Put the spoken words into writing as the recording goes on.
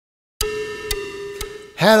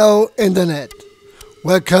Hello Internet!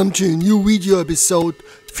 Welcome to a new video episode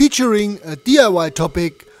featuring a DIY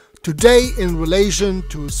topic, today in relation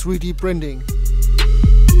to 3D printing.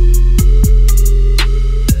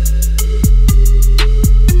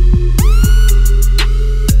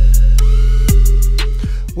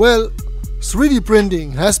 Well, 3D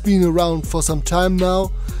printing has been around for some time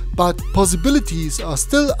now, but possibilities are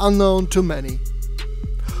still unknown to many.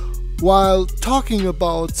 While talking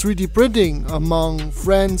about 3D printing among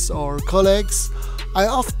friends or colleagues, I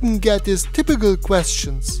often get these typical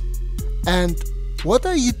questions. And what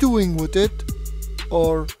are you doing with it?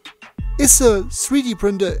 Or is a 3D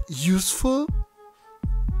printer useful?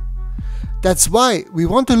 That's why we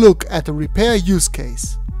want to look at a repair use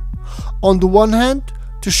case. On the one hand,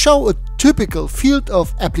 to show a typical field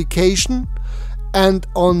of application, and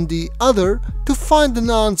on the other, to find an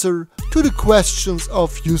answer to the questions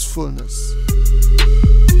of usefulness.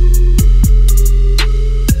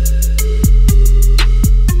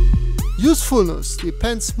 Usefulness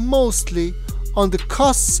depends mostly on the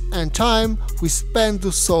costs and time we spend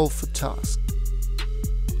to solve a task.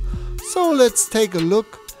 So let's take a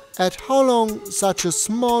look at how long such a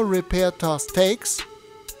small repair task takes.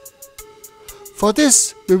 For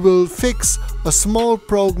this, we will fix a small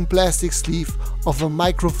broken plastic sleeve of a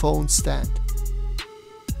microphone stand.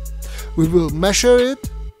 We will measure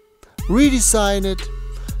it, redesign it,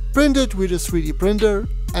 print it with a 3D printer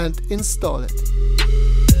and install it.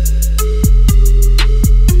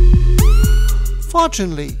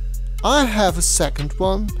 Fortunately, I have a second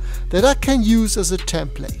one that I can use as a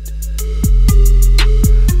template.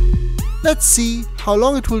 Let's see how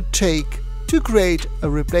long it will take to create a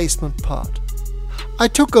replacement part. I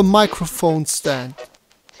took a microphone stand.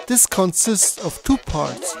 This consists of two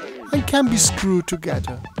parts and can be screwed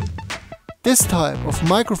together. This type of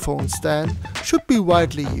microphone stand should be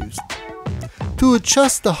widely used. To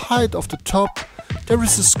adjust the height of the top, there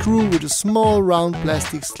is a screw with a small round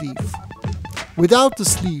plastic sleeve. Without the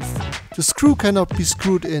sleeve, the screw cannot be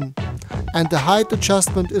screwed in, and the height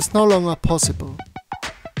adjustment is no longer possible.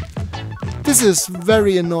 This is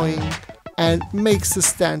very annoying and makes the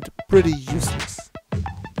stand pretty useless.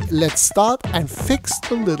 Let's start and fix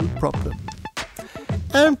the little problem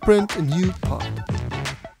and print a new part.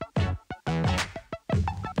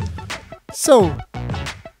 So,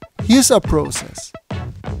 here's our process.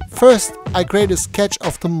 First, I create a sketch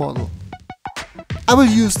of the model. I will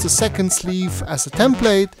use the second sleeve as a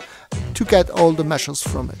template to get all the measures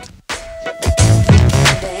from it.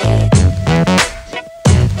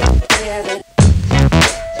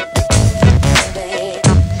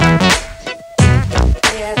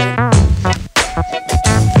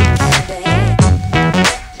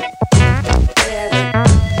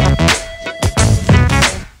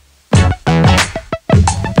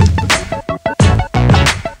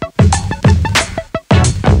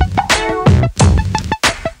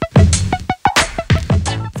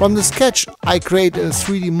 From the sketch, I create a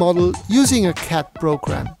 3D model using a CAD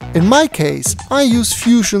program. In my case, I use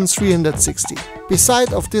Fusion 360.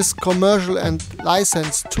 Beside of this commercial and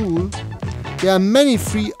licensed tool, there are many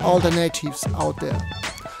free alternatives out there,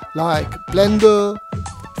 like Blender,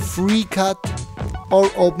 FreeCAD or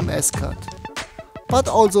OpenSCAD, but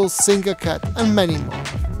also Thinkercad and many more.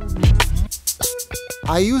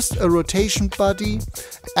 I used a rotation body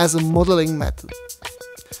as a modeling method.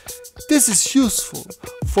 This is useful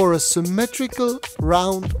for a symmetrical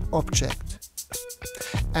round object.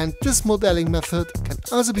 And this modeling method can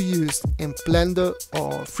also be used in Blender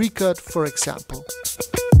or FreeCAD, for example.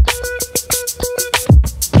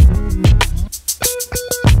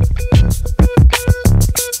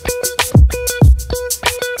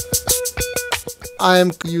 I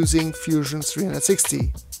am using Fusion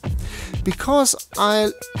 360 because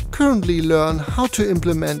I currently learn how to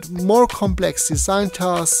implement more complex design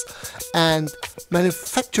tasks and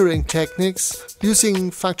manufacturing techniques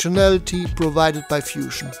using functionality provided by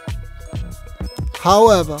Fusion.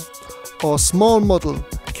 However, our small model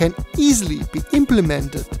can easily be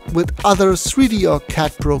implemented with other 3D or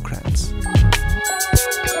CAD programs.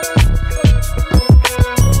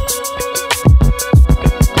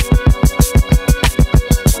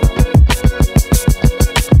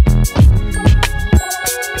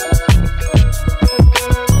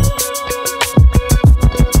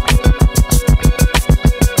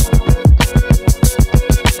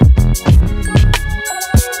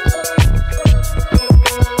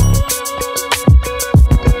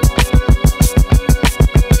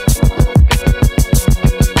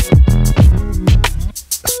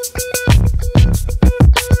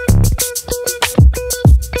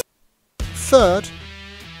 Third,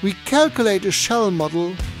 we calculate a shell model,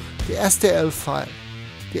 the STL file.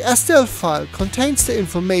 The STL file contains the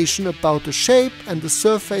information about the shape and the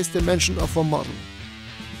surface dimension of a model.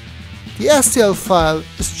 The STL file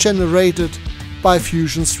is generated by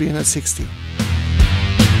Fusion 360.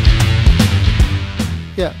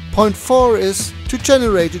 Point 4 is to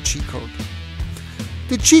generate a G-code.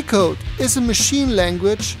 The G-code is a machine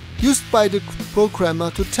language used by the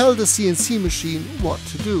programmer to tell the CNC machine what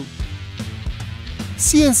to do.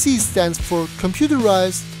 CNC stands for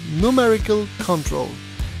Computerized Numerical Control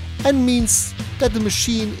and means that the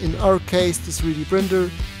machine, in our case the 3D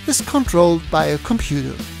printer, is controlled by a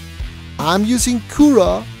computer. I'm using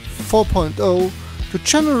Cura 4.0 to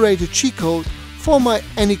generate a G-code for my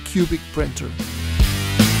Anycubic printer.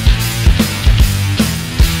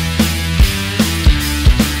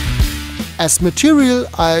 As material,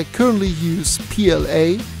 I currently use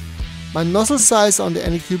PLA. My nozzle size on the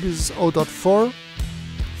Anycubic is 0.4.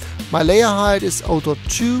 My layer height is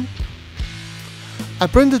 0.2. I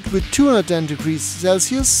printed with 210 degrees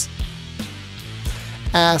Celsius.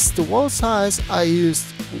 As the wall size, I used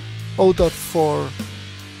 0.4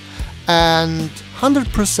 and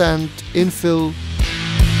 100% infill.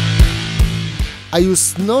 I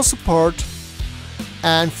used no support,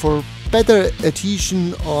 and for better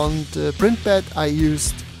adhesion on the print bed I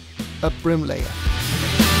used a brim layer.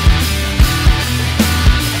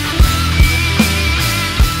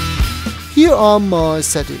 Here are my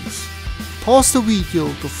settings. Pause the video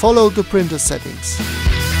to follow the printer settings.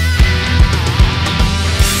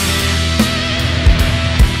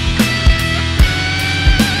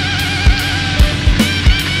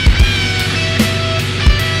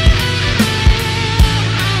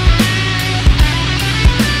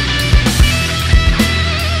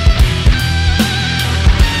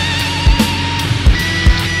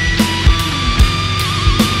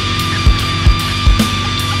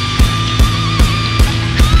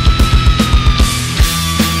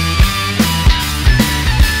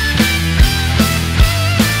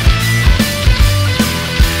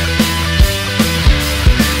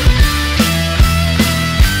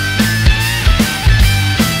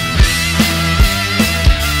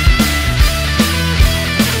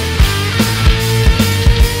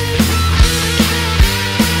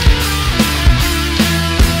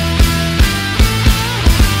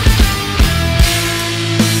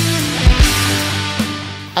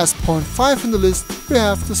 As point 5 in the list, we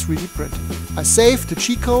have the 3D printer. I saved the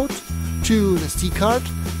G-code to the SD card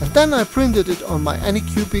and then I printed it on my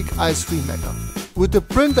Anycubic i3 Mega. With the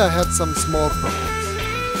printer I had some small problems.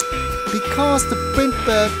 Because the print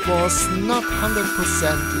bed was not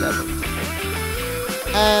 100% leveled.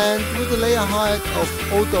 And with a layer height of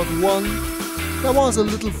 0.1 there was a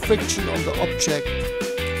little friction on the object.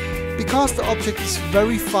 Because the object is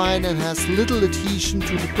very fine and has little adhesion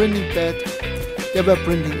to the printing bed, there were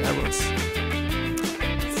printing errors.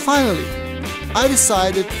 Finally, I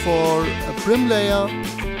decided for a brim layer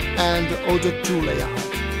and the 0.2 layer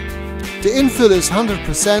height. The infill is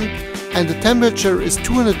 100% and the temperature is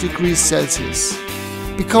 200 degrees Celsius,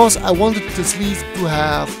 because I wanted the sleeve to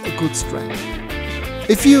have a good strength.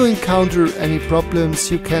 If you encounter any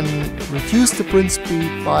problems, you can reduce the print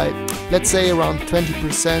speed by, let's say, around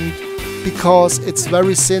 20%, because it's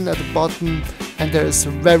very thin at the bottom and there is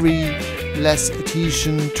very less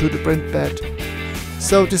adhesion to the print bed,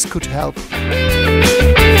 so this could help.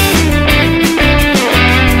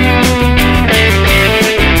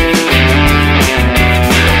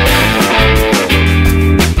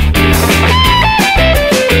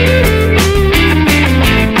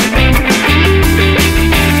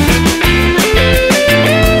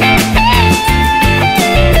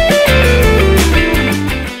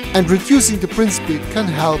 And reducing the print speed can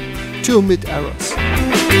help to omit errors.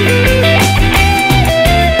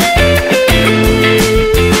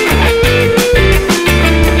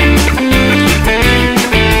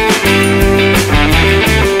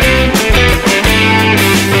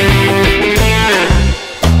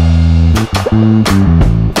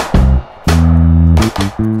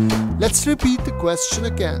 Let's repeat the question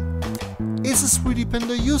again. Is a 3D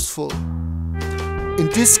printer useful? In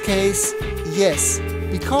this case, yes,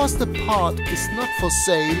 because the part is not for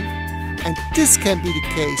sale, and this can be the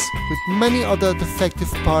case with many other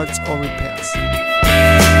defective parts or repairs.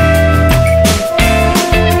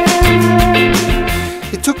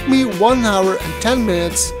 It took me 1 hour and 10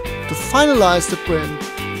 minutes to finalize the print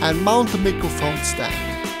and mount the microphone stand.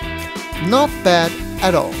 Not bad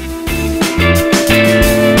at all.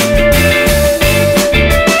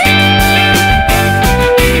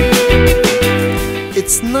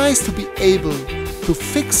 It's nice to be able to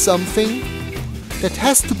fix something that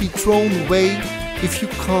has to be thrown away if you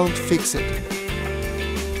can't fix it.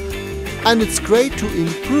 and it's great to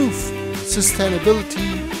improve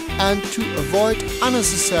sustainability and to avoid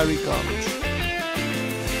unnecessary garbage.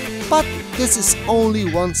 But this is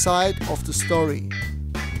only one side of the story,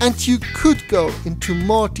 and you could go into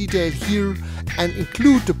more detail here and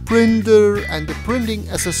include the printer and the printing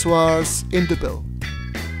accessoires in the bill.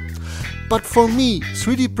 But for me,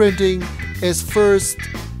 3D printing is first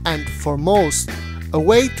and foremost a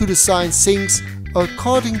way to design things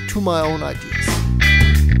according to my own ideas.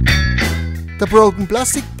 The broken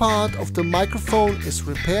plastic part of the microphone is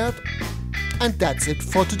repaired, and that's it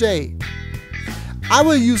for today. I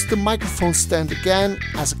will use the microphone stand again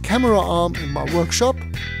as a camera arm in my workshop.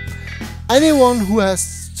 Anyone who has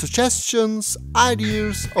suggestions,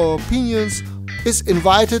 ideas or opinions is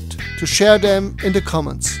invited to share them in the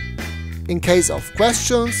comments. In case of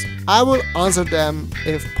questions, I will answer them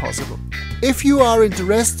if possible. If you are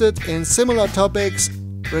interested in similar topics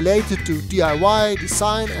related to DIY,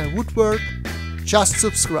 design and woodwork, just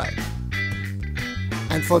subscribe.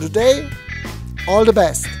 And for today, all the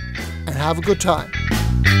best and have a good time.